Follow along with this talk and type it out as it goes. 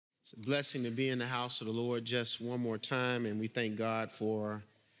It's a blessing to be in the house of the Lord just one more time, and we thank God for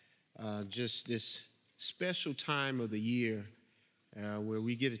just this special time of the year where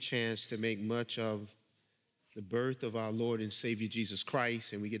we get a chance to make much of the birth of our Lord and Savior Jesus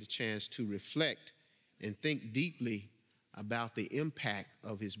Christ, and we get a chance to reflect and think deeply about the impact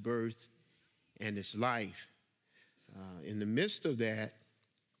of his birth and his life. In the midst of that,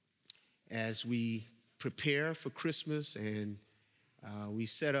 as we prepare for Christmas and we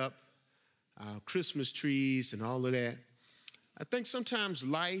set up our Christmas trees and all of that, I think sometimes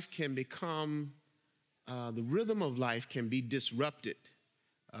life can become, the rhythm of life can be disrupted.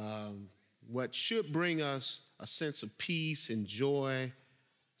 What should bring us a sense of peace and joy,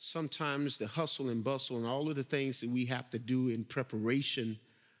 sometimes the hustle and bustle and all of the things that we have to do in preparation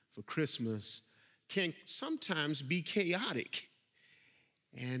for Christmas can sometimes be chaotic.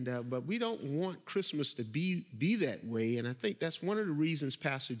 But we don't want Christmas to be that way. And I think that's one of the reasons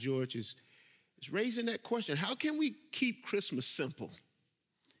Pastor George is raising that question. How can we keep Christmas simple?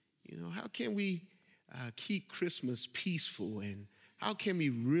 How can we keep Christmas peaceful? And how can we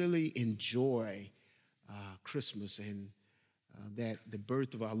really enjoy Christmas and that the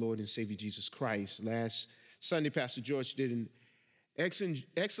birth of our Lord and Savior Jesus Christ? Last Sunday, Pastor George did an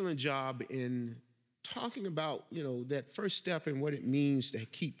excellent job in talking about, that first step and what it means to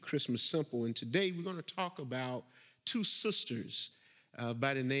keep Christmas simple. And today we're going to talk about two sisters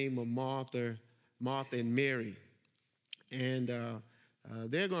by the name of Martha and Mary. And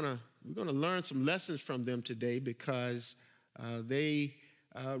we're going to learn some lessons from them today because they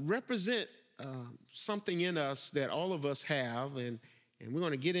represent something in us that all of us have. And we're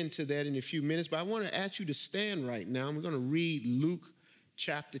going to get into that in a few minutes. But I want to ask you to stand right now. And we're going to read Luke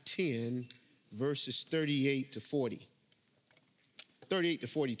chapter 10, verses 38 to 42.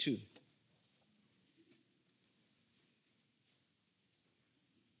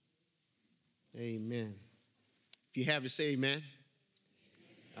 Amen. If you have it, say amen.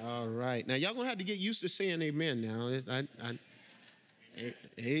 All right. Now, y'all going to have to get used to saying amen now.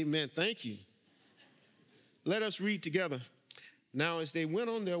 Amen. Thank you. Let us read together. Now, as they went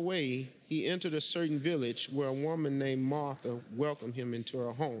on their way, he entered a certain village where a woman named Martha welcomed him into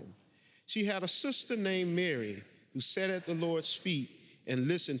her home. She had a sister named Mary who sat at the Lord's feet and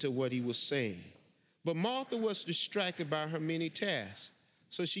listened to what he was saying. But Martha was distracted by her many tasks.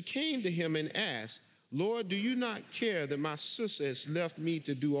 So she came to him and asked, "Lord, do you not care that my sister has left me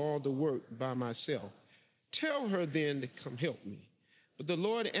to do all the work by myself? Tell her then to come help me." But the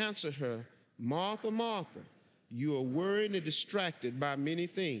Lord answered her, "Martha, Martha, you are worried and distracted by many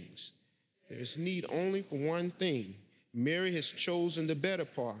things. There is need only for one thing. Mary has chosen the better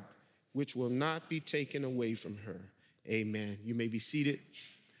part, which will not be taken away from her." Amen. You may be seated.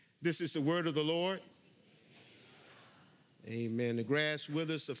 This is the word of the Lord. Amen. The grass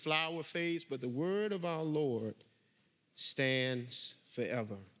withers, the flower fades, but the word of our Lord stands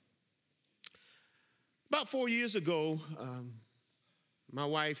forever. About 4 years ago, my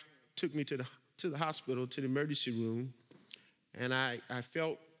wife took me to the hospital, to the emergency room, and I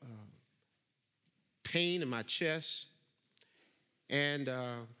felt pain in my chest. And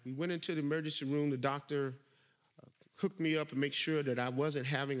we went into the emergency room. The doctor hooked me up and make sure that I wasn't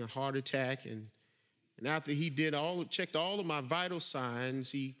having a heart attack. And after he checked all of my vital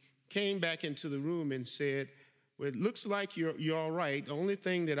signs, he came back into the room and said, "Well, it looks like you're all right. The only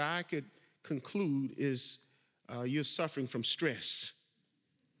thing that I could conclude is you're suffering from stress."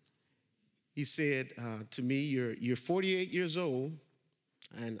 He said to me, you're 48 years old,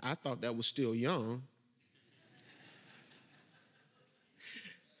 and I thought that was still young.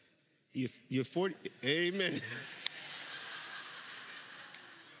 You're 40, amen.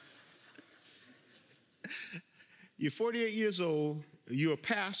 You're 48 years old, you're a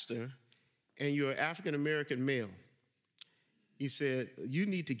pastor, and you're an African-American male. He said, you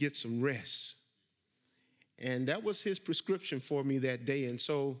need to get some rest. And that was his prescription for me that day. And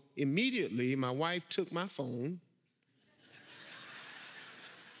so immediately my wife took my phone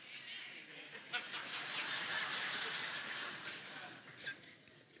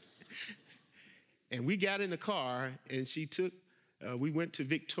and we got in the car and we went to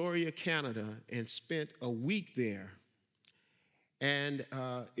Victoria, Canada and spent a week there. And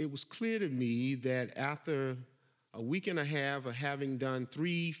it was clear to me that after a week and a half of having done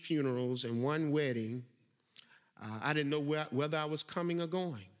 3 funerals and 1 wedding, I didn't know whether I was coming or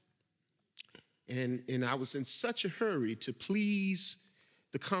going. And I was in such a hurry to please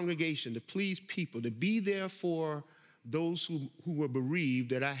the congregation, to please people, to be there for those who were bereaved,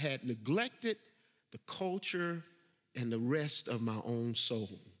 that I had neglected the culture and the rest of my own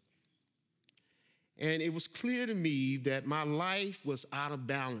soul. And it was clear to me that my life was out of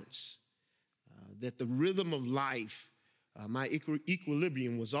balance, that the rhythm of life, my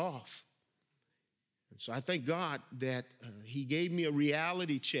equilibrium was off. And so I thank God that he gave me a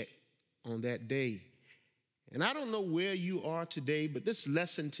reality check on that day. And I don't know where you are today, but this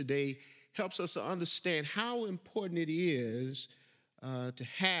lesson today helps us to understand how important it is to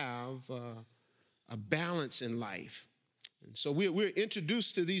have a balance in life. And so we're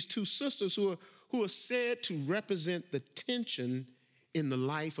introduced to these two sisters who are said to represent the tension in the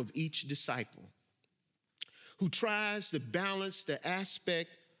life of each disciple, who tries to balance the aspect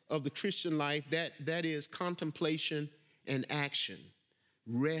of the Christian life that is contemplation and action,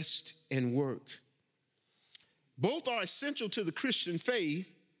 rest and work. Both are essential to the Christian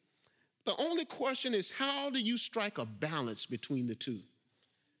faith. The only question is, how do you strike a balance between the two?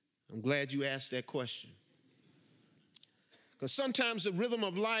 I'm glad you asked that question. Because sometimes the rhythm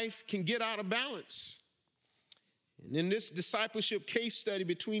of life can get out of balance. And in this discipleship case study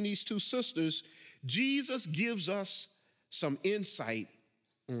between these two sisters, Jesus gives us some insight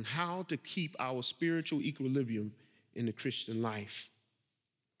on how to keep our spiritual equilibrium in the Christian life.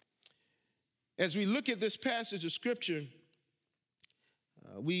 As we look at this passage of Scripture,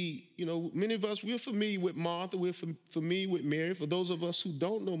 many of us, we're familiar with Martha, we're familiar with Mary. For those of us who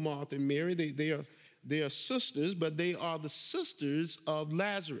don't know Martha and Mary, they are sisters, but they are the sisters of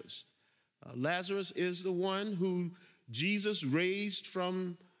Lazarus. Lazarus is the one who Jesus raised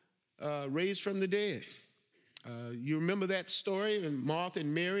from the dead. You remember that story? And Martha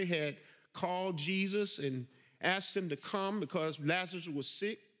and Mary had called Jesus and asked him to come because Lazarus was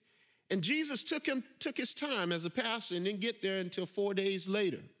sick. And Jesus took his time as a pastor and didn't get there until 4 days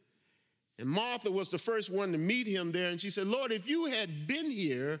later. And Martha was the first one to meet him there. And she said, Lord, if you had been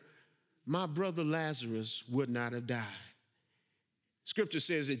here, my brother Lazarus would not have died. Scripture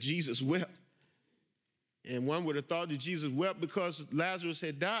says that Jesus wept. And one would have thought that Jesus wept because Lazarus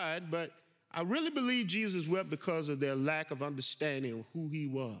had died, but I really believe Jesus wept because of their lack of understanding of who he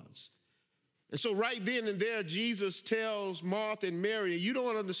was. And so right then and there, Jesus tells Martha and Mary, you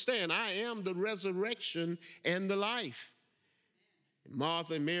don't understand, I am the resurrection and the life. And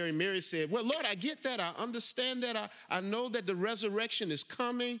Martha and Mary said, well, Lord, I get that. I understand that. I know that the resurrection is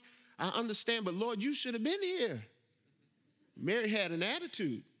coming. I understand, but Lord, you should have been here. Mary had an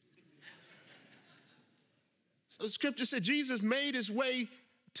attitude. So the scripture said Jesus made his way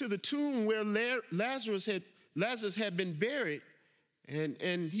to the tomb where Lazarus had been buried.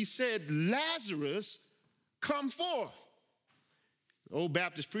 And he said, Lazarus, come forth. The old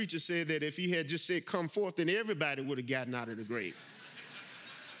Baptist preacher said that if he had just said, come forth, then everybody would have gotten out of the grave.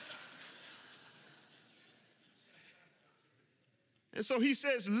 And so he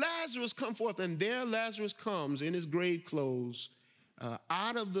says, Lazarus, come forth. And there Lazarus comes in his grave clothes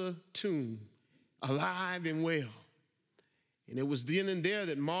out of the tomb, alive and well. And it was then and there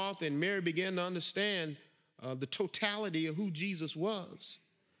that Martha and Mary began to understand the totality of who Jesus was.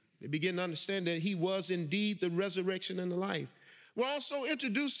 They began to understand that he was indeed the resurrection and the life. We're also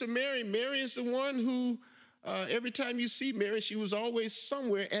introduced to Mary. Mary is the one who, every time you see Mary, she was always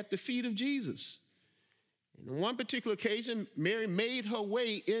somewhere at the feet of Jesus. And on one particular occasion, Mary made her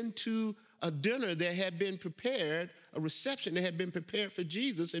way into a dinner that had been prepared, a reception that had been prepared for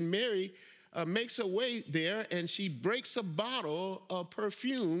Jesus. And Mary makes her way there, and she breaks a bottle of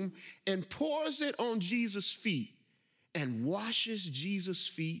perfume and pours it on Jesus' feet and washes Jesus'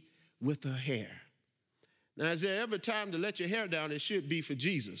 feet with her hair. Now, is there ever time to let your hair down? It should be for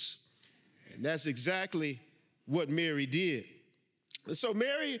Jesus. And that's exactly what Mary did. And so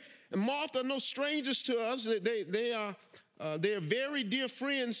Mary and Martha are no strangers to us. They are very dear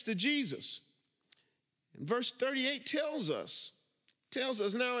friends to Jesus. And verse 38 tells us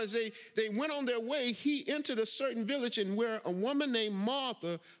now as they went on their way, he entered a certain village and where a woman named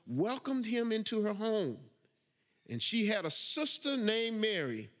Martha welcomed him into her home. And she had a sister named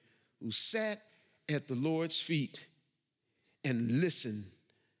Mary who sat at the Lord's feet and listened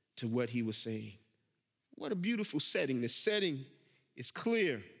to what he was saying. What a beautiful setting. The setting is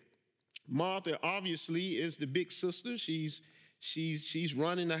clear. Martha obviously is the big sister. She's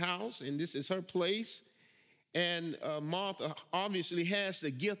running the house, and this is her place. And Martha obviously has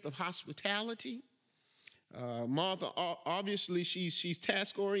the gift of hospitality. Martha, obviously, she's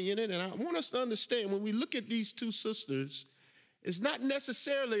task-oriented. And I want us to understand, when we look at these two sisters, it's not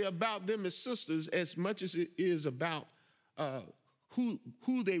necessarily about them as sisters as much as it is about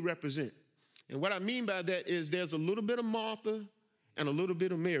who they represent. And what I mean by that is there's a little bit of Martha and a little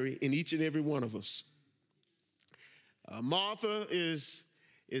bit of Mary in each and every one of us. Martha is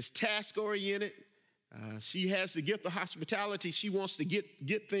task-oriented. She has the gift of hospitality. She wants to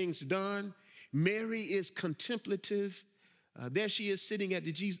get things done. Mary is contemplative. There she is sitting at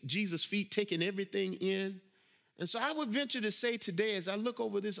the Jesus' feet, taking everything in. And so I would venture to say today, as I look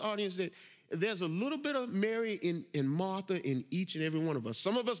over this audience, that there's a little bit of Mary and Martha in each and every one of us.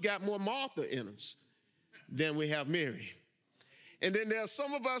 Some of us got more Martha in us than we have Mary. And then there are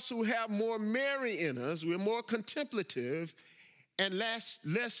some of us who have more Mary in us. We're more contemplative and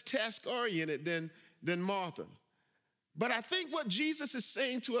less task-oriented than Martha. But I think what Jesus is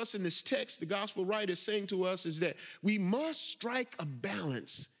saying to us in this text, the gospel writer is saying to us, is that we must strike a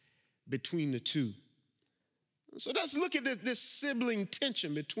balance between the two. So let's look at this sibling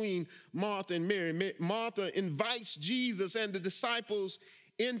tension between Martha and Mary. Martha invites Jesus and the disciples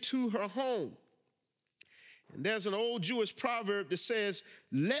into her home. And there's an old Jewish proverb that says,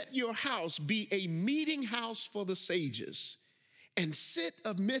 "Let your house be a meeting house for the sages, and sit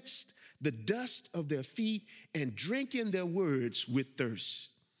amidst the dust of their feet and drink in their words with thirst."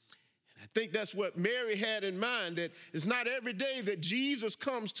 And I think that's what Mary had in mind, that it's not every day that Jesus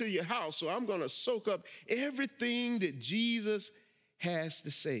comes to your house, so I'm going to soak up everything that Jesus has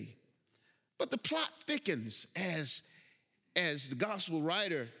to say. But the plot thickens as the gospel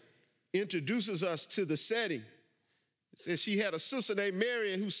writer introduces us to the setting. It says she had a sister named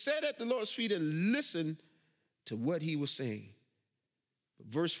Mary who sat at the Lord's feet and listened to what he was saying.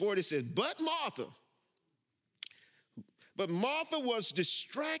 Verse 40 says, But Martha was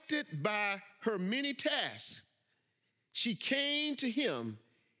distracted by her many tasks. She came to him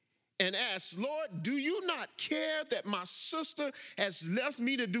and asked, "Lord, do you not care that my sister has left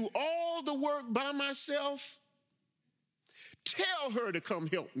me to do all the work by myself? Tell her to come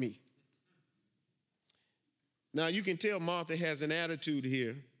help me." Now, you can tell Martha has an attitude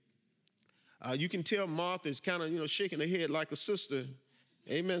here. You can tell Martha is kind of, shaking her head like a sister.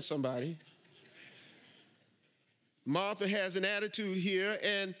 Amen, somebody. Martha has an attitude here,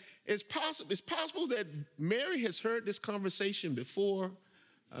 and it's possible that Mary has heard this conversation before.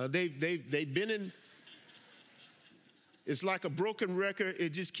 They've been in. It's like a broken record. It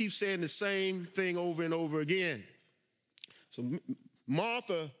just keeps saying the same thing over and over again. So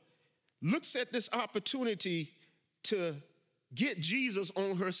Martha looks at this opportunity to get Jesus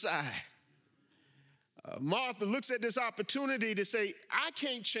on her side. Martha looks at this opportunity to say, I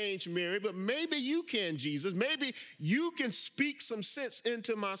can't change Mary, but maybe you can, Jesus. Maybe you can speak some sense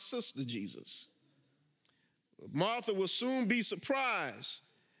into my sister, Jesus. Martha will soon be surprised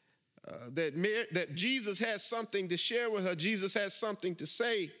that Jesus has something to share with her. Jesus has something to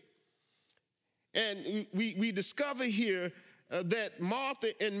say. And we discover here that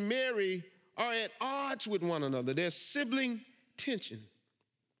Martha and Mary are at odds with one another. There's sibling tension.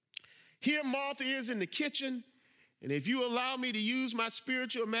 Here Martha is in the kitchen, and if you allow me to use my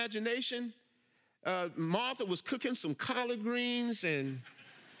spiritual imagination, Martha was cooking some collard greens and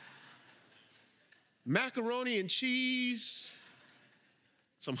macaroni and cheese,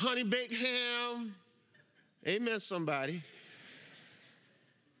 some honey-baked ham. Amen, somebody.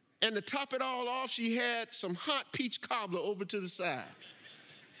 And to top it all off, she had some hot peach cobbler over to the side.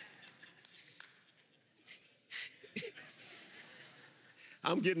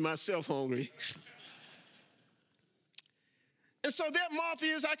 I'm getting myself hungry. And so there Martha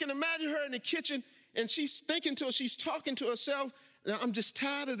is. I can imagine her in the kitchen, and she's talking to herself. Now, I'm just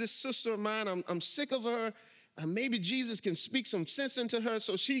tired of this sister of mine. I'm sick of her. Maybe Jesus can speak some sense into her.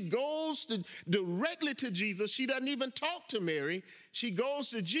 So she goes directly to Jesus. She doesn't even talk to Mary. She goes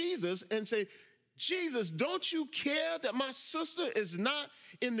to Jesus and says, Jesus, don't you care that my sister is not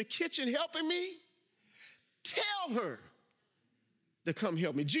in the kitchen helping me? Tell her to come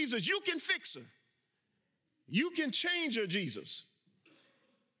help me. Jesus, you can fix her. You can change her, Jesus.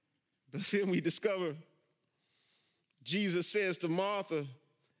 But then we discover Jesus says to Martha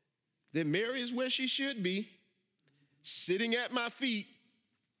that Mary is where she should be, sitting at my feet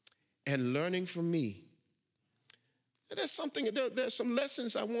and learning from me. And there's some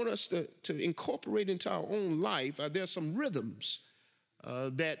lessons I want us to incorporate into our own life. There's some rhythms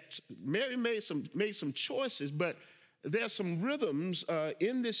that Mary made some choices, but there's some rhythms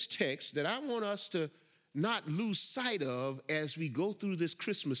in this text that I want us to not lose sight of as we go through this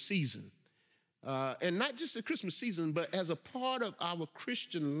Christmas season. And not just the Christmas season, but as a part of our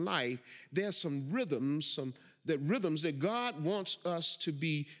Christian life, there's some rhythms that God wants us to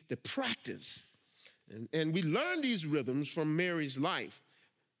practice. And we learn these rhythms from Mary's life.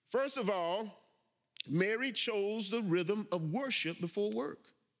 First of all, Mary chose the rhythm of worship before work.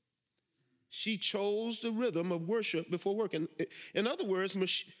 She chose the rhythm of worship before work. And in other words,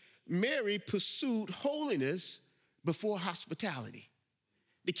 Mary pursued holiness before hospitality.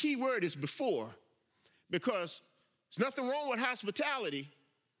 The key word is before, because there's nothing wrong with hospitality.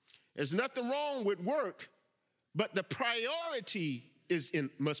 There's nothing wrong with work, but the priority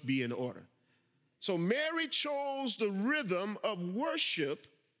must be in order. So Mary chose the rhythm of worship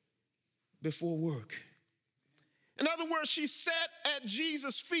before work. In other words, she sat at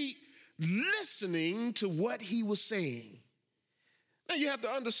Jesus' feet listening to what he was saying. Now you have to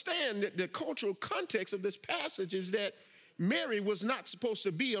understand that the cultural context of this passage is that Mary was not supposed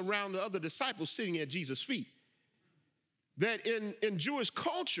to be around the other disciples sitting at Jesus' feet. That in Jewish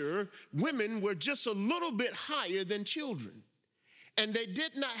culture, women were just a little bit higher than children. And they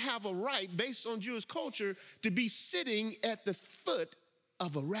did not have a right, based on Jewish culture, to be sitting at the foot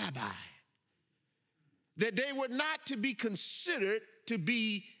of a rabbi. That they were not to be considered to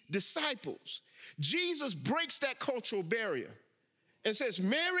be disciples. Jesus breaks that cultural barrier and says,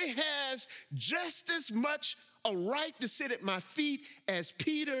 Mary has just as much a right to sit at my feet as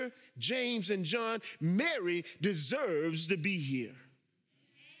Peter, James, and John. Mary deserves to be here.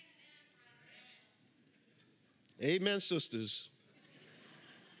 Amen, sisters.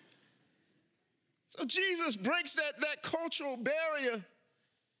 So Jesus breaks that cultural barrier.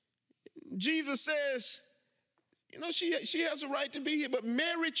 Jesus says, she has a right to be here, but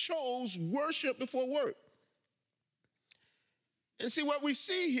Mary chose worship before work. And see, what we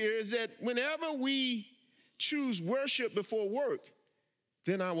see here is that whenever we choose worship before work,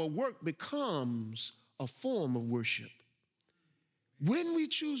 then our work becomes a form of worship. When we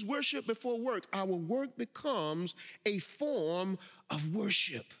choose worship before work, our work becomes a form of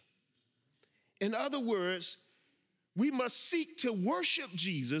worship. In other words, we must seek to worship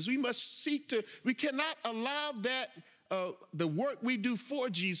Jesus. We cannot allow the work we do for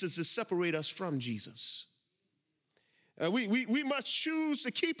Jesus to separate us from Jesus. We must choose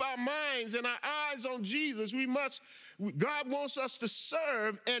to keep our minds and our eyes on Jesus. God wants us to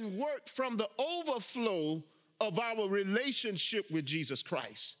serve and work from the overflow of our relationship with Jesus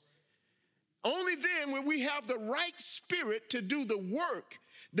Christ. Only then will we have the right spirit to do the work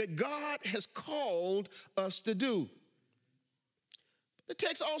that God has called us to do. The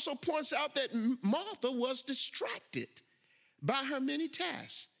text also points out that Martha was distracted by her many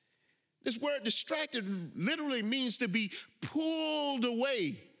tasks. This word distracted literally means to be pulled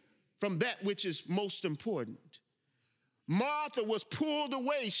away from that which is most important. Martha was pulled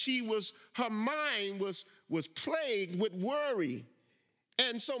away. Her mind was plagued with worry.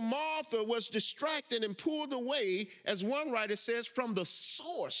 And so Martha was distracted and pulled away, as one writer says, from the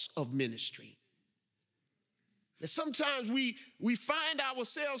source of ministry. And sometimes we find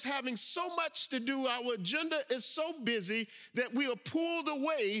ourselves having so much to do. Our agenda is so busy that we are pulled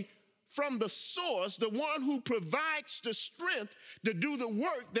away from the source, the one who provides the strength to do the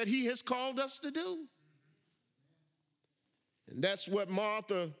work that he has called us to do. And that's what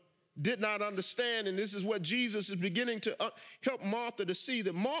Martha did not understand, and this is what Jesus is beginning to help Martha to see,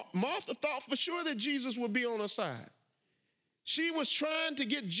 that Martha thought for sure that Jesus would be on her side. She was trying to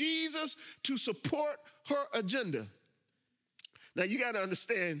get Jesus to support her agenda. Now, you got to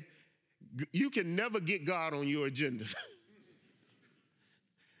understand, you can never get God on your agenda.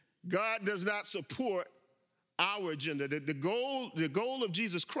 God does not support our agenda. The goal of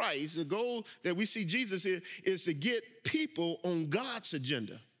Jesus Christ, the goal that we see Jesus here, is to get people on God's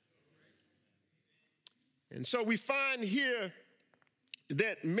agenda. And so we find here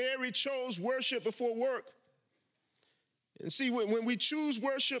that Mary chose worship before work. And see, when we choose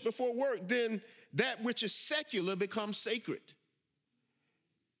worship before work, then that which is secular becomes sacred.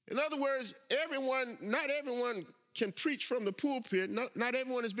 In other words, not everyone can preach from the pulpit. Not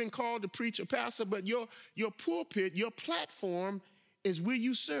everyone has been called to preach a pastor, but your pulpit, your platform is where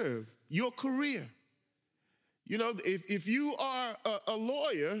you serve, your career. You know, if you are a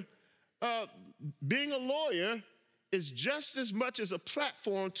lawyer, being a lawyer is just as much as a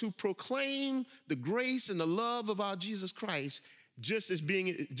platform to proclaim the grace and the love of our Jesus Christ, just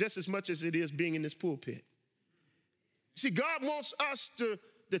as much as it is being in this pulpit. See, God wants us to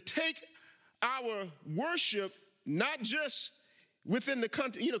take our worship not just within the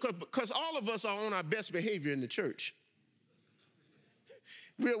country, because all of us are on our best behavior in the church.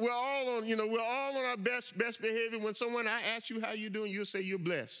 We're all on our best behavior. When someone asks you how you're doing, you'll say you're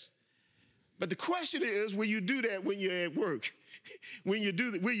blessed. But the question is, will you do that when you're at work? Will you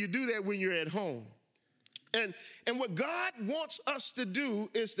do that when you're at home? And what God wants us to do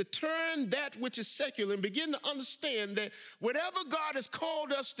is to turn that which is secular and begin to understand that whatever God has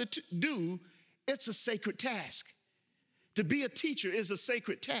called us to do, it's a sacred task. To be a teacher is a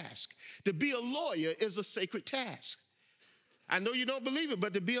sacred task. To be a lawyer is a sacred task. I know you don't believe it,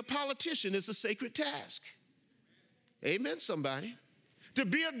 but to be a politician is a sacred task. Amen, somebody. To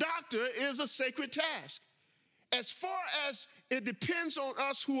be a doctor is a sacred task. as far as it depends on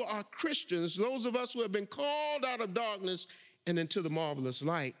us who are Christians, those of us who have been called out of darkness and into the marvelous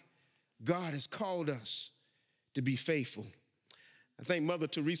light, God has called us to be faithful. I think Mother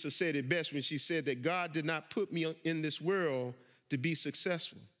Teresa said it best when she said that God did not put me in this world to be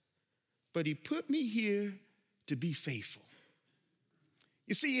successful, but he put me here to be faithful.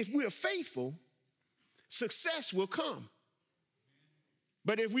 You see, if we're faithful, success will come.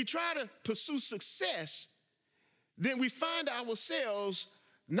 But if we try to pursue success, then we find ourselves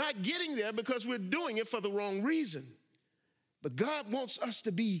not getting there because we're doing it for the wrong reason. But God wants us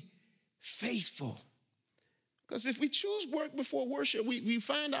to be faithful. Because if we choose work before worship, we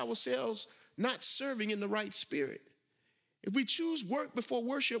find ourselves not serving in the right spirit. If we choose work before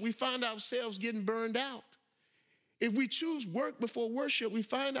worship, we find ourselves getting burned out. If we choose work before worship, we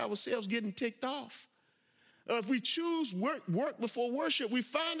find ourselves getting ticked off. If we choose work before worship, we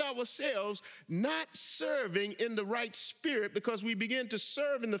find ourselves not serving in the right spirit because we begin to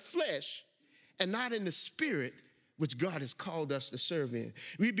serve in the flesh and not in the spirit which God has called us to serve in.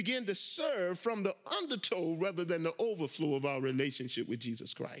 We begin to serve from the undertow rather than the overflow of our relationship with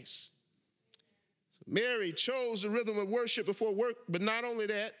Jesus Christ. So Mary chose the rhythm of worship before work, but not only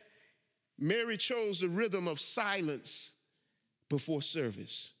that, Mary chose the rhythm of silence before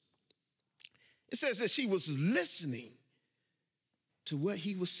service. It says that she was listening to what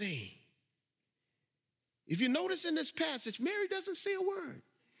he was saying. If you notice in this passage, Mary doesn't say a word.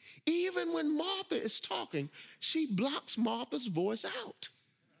 Even when Martha is talking, she blocks Martha's voice out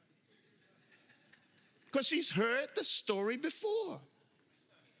because she's heard the story before.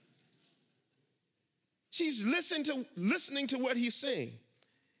 She's listening to what he's saying.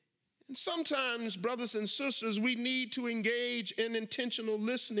 And sometimes, brothers and sisters, we need to engage in intentional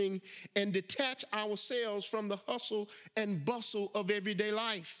listening and detach ourselves from the hustle and bustle of everyday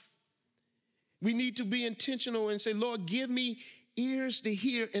life. We need to be intentional and say, Lord, give me ears to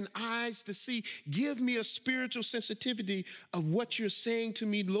hear and eyes to see. Give me a spiritual sensitivity of what you're saying to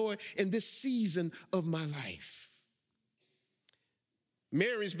me, Lord, in this season of my life.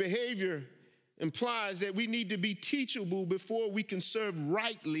 Mary's behavior implies that we need to be teachable before we can serve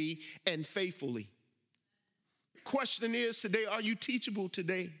rightly and faithfully. The question is today, are you teachable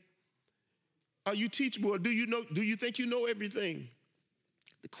today? Are you teachable, or do you think you know everything?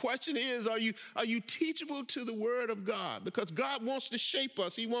 The question is, are you teachable to the word of God? Because God wants to shape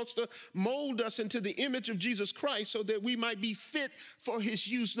us. He wants to mold us into the image of Jesus Christ so that we might be fit for his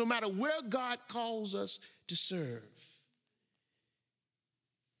use no matter where God calls us to serve.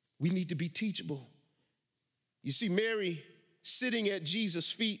 We need to be teachable. You see, Mary sitting at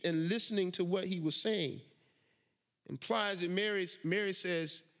Jesus' feet and listening to what he was saying implies that Mary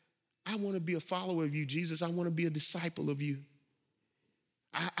says, I want to be a follower of you, Jesus. I want to be a disciple of you.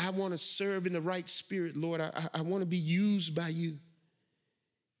 I want to serve in the right spirit, Lord. I want to be used by you.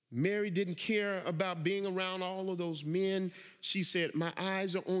 Mary didn't care about being around all of those men. She said, my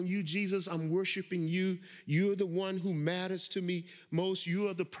eyes are on you, Jesus. I'm worshiping you. You're the one who matters to me most. You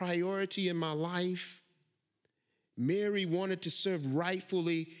are the priority in my life. Mary wanted to serve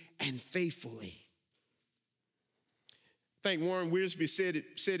rightfully and faithfully. I think Warren Wiersbe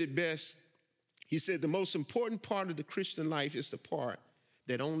said it best. He said, the most important part of the Christian life is the part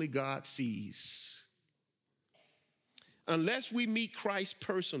that only God sees. Unless we meet Christ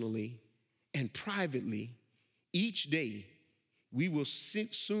personally and privately each day, we will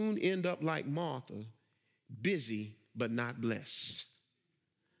soon end up like Martha, busy but not blessed.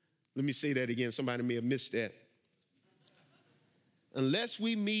 Let me say that again. Somebody may have missed that. Unless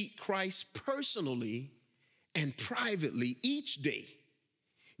we meet Christ personally and privately each day,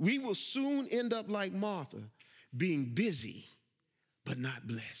 we will soon end up like Martha, being busy but not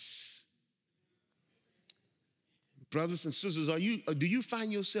blessed. Brothers and sisters, do you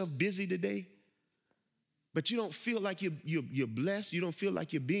find yourself busy today, but you don't feel like you're blessed? You don't feel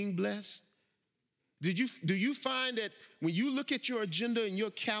like you're being blessed? Do you find that when you look at your agenda and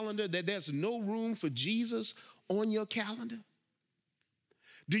your calendar that there's no room for Jesus on your calendar?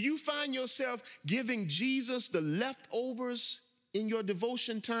 Do you find yourself giving Jesus the leftovers in your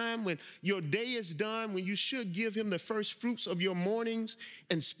devotion time when your day is done, when you should give him the first fruits of your mornings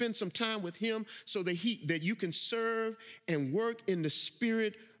and spend some time with him so that you can serve and work in the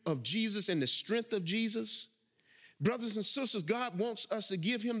spirit of Jesus and the strength of Jesus? Brothers and sisters, God wants us to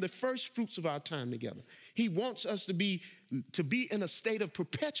give him the first fruits of our time together. He wants us to be in a state of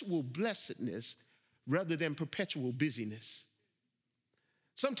perpetual blessedness rather than perpetual busyness.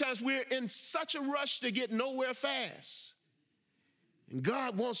 Sometimes we're in such a rush to get nowhere fast. And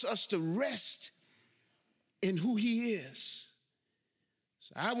God wants us to rest in who he is.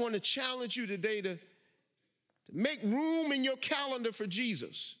 So I want to challenge you today to Make room in your calendar for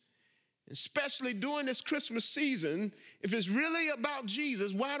Jesus. Especially during this Christmas season, if it's really about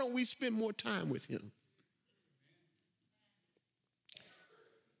Jesus, why don't we spend more time with him?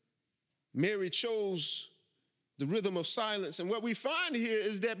 Mary chose the rhythm of silence. And what we find here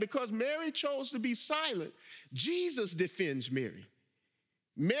is that because Mary chose to be silent, Jesus defends Mary.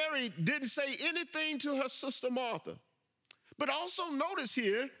 Mary didn't say anything to her sister Martha. But also notice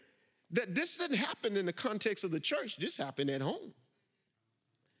here that this didn't happen in the context of the church. This happened at home.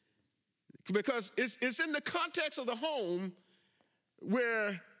 Because it's in the context of the home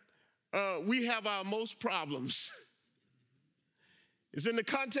where we have our most problems. It's in the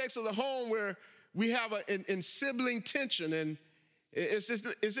context of the home where we have in sibling tension, and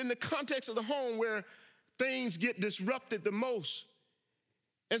it's in the context of the home where things get disrupted the most.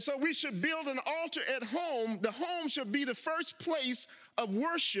 And so we should build an altar at home. The home should be the first place of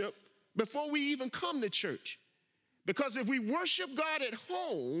worship before we even come to church. Because if we worship God at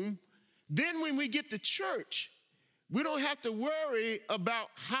home, then when we get to church, we don't have to worry about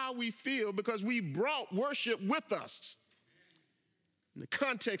how we feel because we brought worship with us in the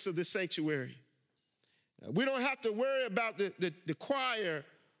context of the sanctuary. We don't have to worry about the choir,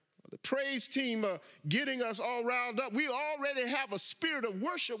 the praise team getting us all riled up. We already have a spirit of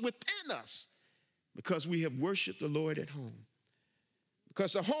worship within us because we have worshiped the Lord at home.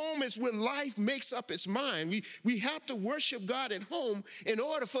 Because the home is where life makes up its mind. We have to worship God at home in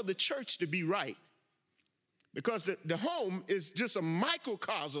order for the church to be right. Because the home is just a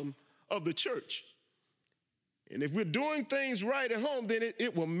microcosm of the church. And if we're doing things right at home, then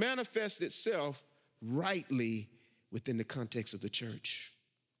it will manifest itself rightly within the context of the church.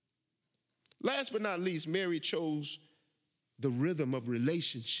 Last but not least, Mary chose the rhythm of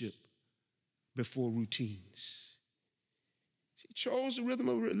relationship before routines. She chose the rhythm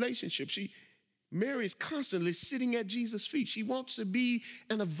of relationship. Mary is constantly sitting at Jesus' feet. She wants to be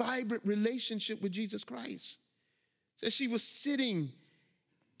in a vibrant relationship with Jesus Christ. So she was sitting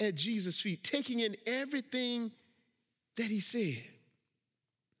at Jesus' feet, taking in everything that he said.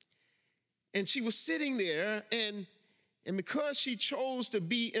 And she was sitting there, and because she chose to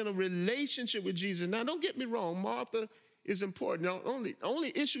be in a relationship with Jesus. Now, don't get me wrong, Martha is important. Now,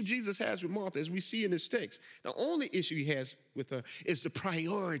 only issue Jesus has with Martha, as we see in this text, the only issue he has with her is the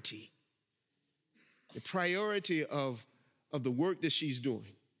priority of the work that she's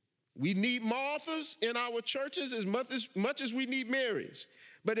doing. We need Marthas in our churches as much as we need Marys.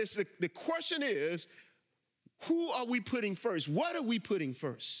 But the question is, who are we putting first? What are we putting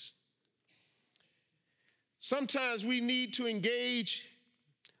first? Sometimes we need to engage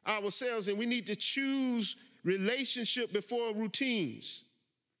ourselves and we need to choose relationship before routines.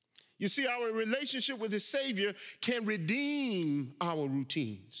 You see, our relationship with the Savior can redeem our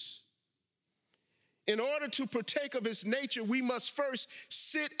routines. In order to partake of his nature, we must first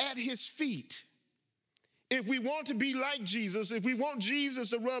sit at his feet. If we want to be like Jesus, if we want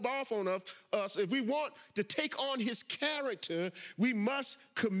Jesus to rub off on us, if we want to take on his character, we must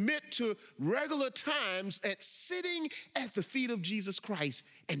commit to regular times at sitting at the feet of Jesus Christ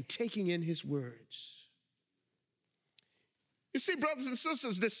and taking in his words. You see, brothers and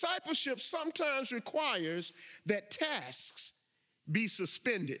sisters, discipleship sometimes requires that tasks be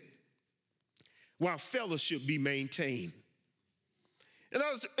suspended while fellowship be maintained. In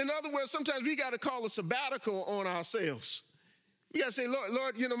other words, sometimes we got to call a sabbatical on ourselves. We got to say,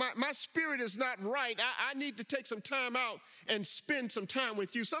 Lord, my spirit is not right. I need to take some time out and spend some time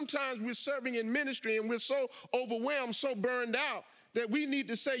with you. Sometimes we're serving in ministry and we're so overwhelmed, so burned out that we need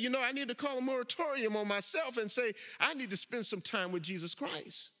to say, I need to call a moratorium on myself and say, I need to spend some time with Jesus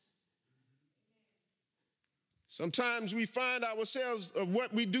Christ. Sometimes we find ourselves of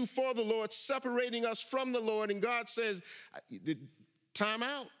what we do for the Lord separating us from the Lord, and God says, time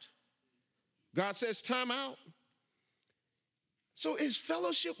out. God says, time out. So is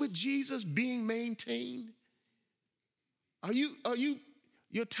fellowship with Jesus being maintained? Are you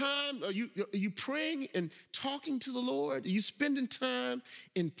praying and talking to the Lord? Are you spending time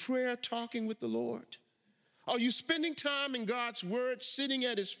in prayer talking with the Lord? Are you spending time in God's word, sitting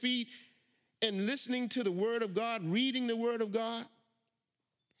at his feet and listening to the word of God, reading the word of God?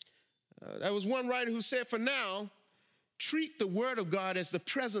 There was one writer who said, for now, treat the word of God as the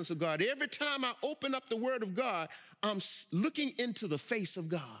presence of God. Every time I open up the word of God, I'm looking into the face of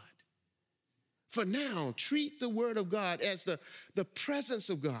God. For now, treat the word of God as the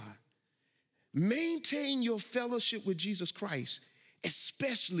presence of God. Maintain your fellowship with Jesus Christ,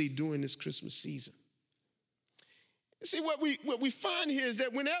 especially during this Christmas season. You see, what we find here is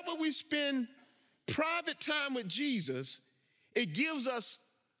that whenever we spend private time with Jesus, it gives us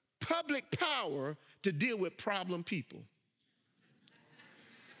public power to deal with problem people.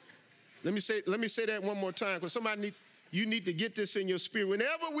 Let me say that one more time, because you need to get this in your spirit.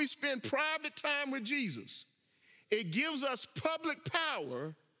 Whenever we spend private time with Jesus, it gives us public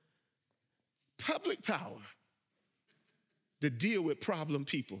power to deal with problem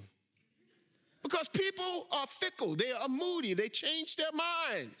people. Because people are fickle, they are moody, they change their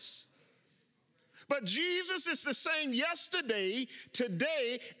minds. But Jesus is the same yesterday,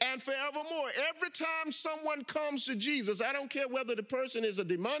 today, and forevermore. Every time someone comes to Jesus, I don't care whether the person is a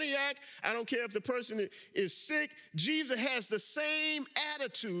demoniac, I don't care if the person is sick, Jesus has the same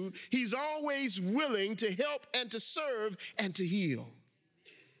attitude. He's always willing to help and to serve and to heal.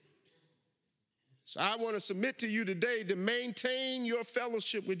 So I want to submit to you today to maintain your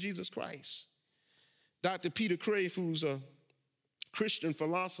fellowship with Jesus Christ. Dr. Peter Crave, who's a Christian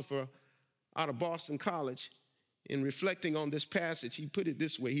philosopher out of Boston College, in reflecting on this passage, he put it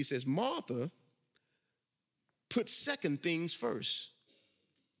this way. He says, Martha put second things first.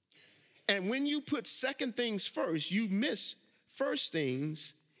 And when you put second things first, you miss first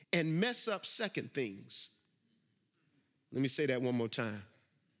things and mess up second things. Let me say that one more time.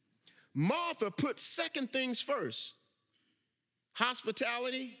 Martha put second things first.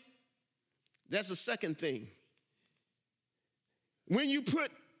 Hospitality, that's a second thing. When you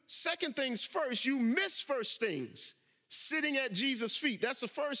put second things first, you miss first things. Sitting at Jesus' feet, that's the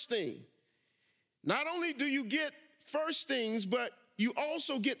first thing. Not only do you get first things, but you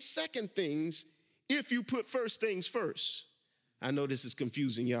also get second things if you put first things first. I know this is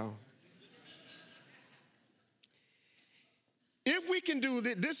confusing, y'all. If we can do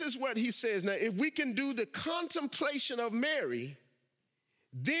this is what he says now, if we can do the contemplation of Mary,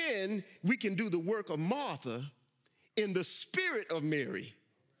 then we can do the work of Martha in the spirit of Mary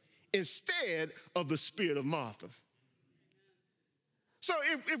instead of the spirit of Martha. So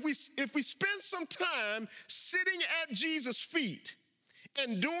if we spend some time sitting at Jesus' feet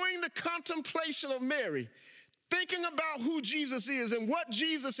and doing the contemplation of Mary, thinking about who Jesus is and what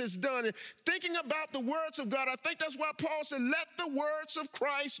Jesus has done, and thinking about the words of God, I think that's why Paul said, let the words of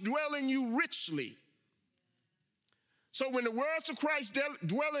Christ dwell in you richly. So when the words of Christ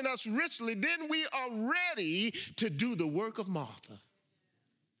dwell in us richly, then we are ready to do the work of Martha.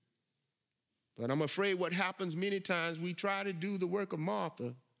 But I'm afraid what happens many times, we try to do the work of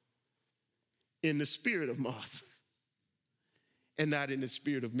Martha in the spirit of Martha and not in the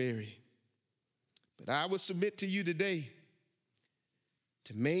spirit of Mary. But I will submit to you today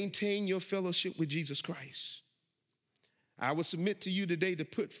to maintain your fellowship with Jesus Christ. I will submit to you today to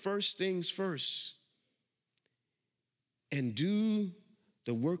put first things first and do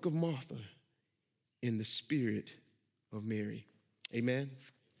the work of Martha in the spirit of Mary. Amen.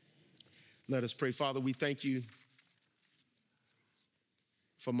 Let us pray. Father, we thank you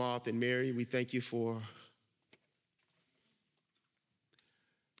for Martha and Mary. We thank you for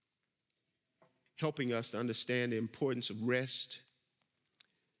helping us to understand the importance of rest.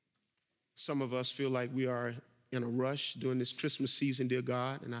 Some of us feel like we are in a rush during this Christmas season, dear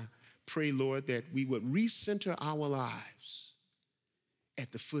God, and I pray, Lord, that we would recenter our lives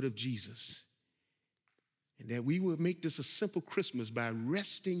at the foot of Jesus, and that we would make this a simple Christmas by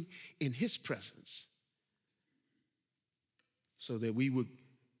resting in his presence, so that we would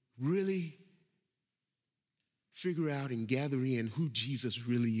really figure out and gather in who Jesus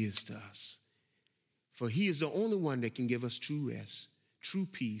really is to us. For he is the only one that can give us true rest, true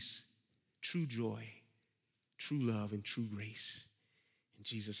peace, true joy, true love, and true grace. In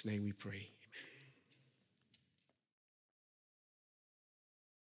Jesus' name we pray.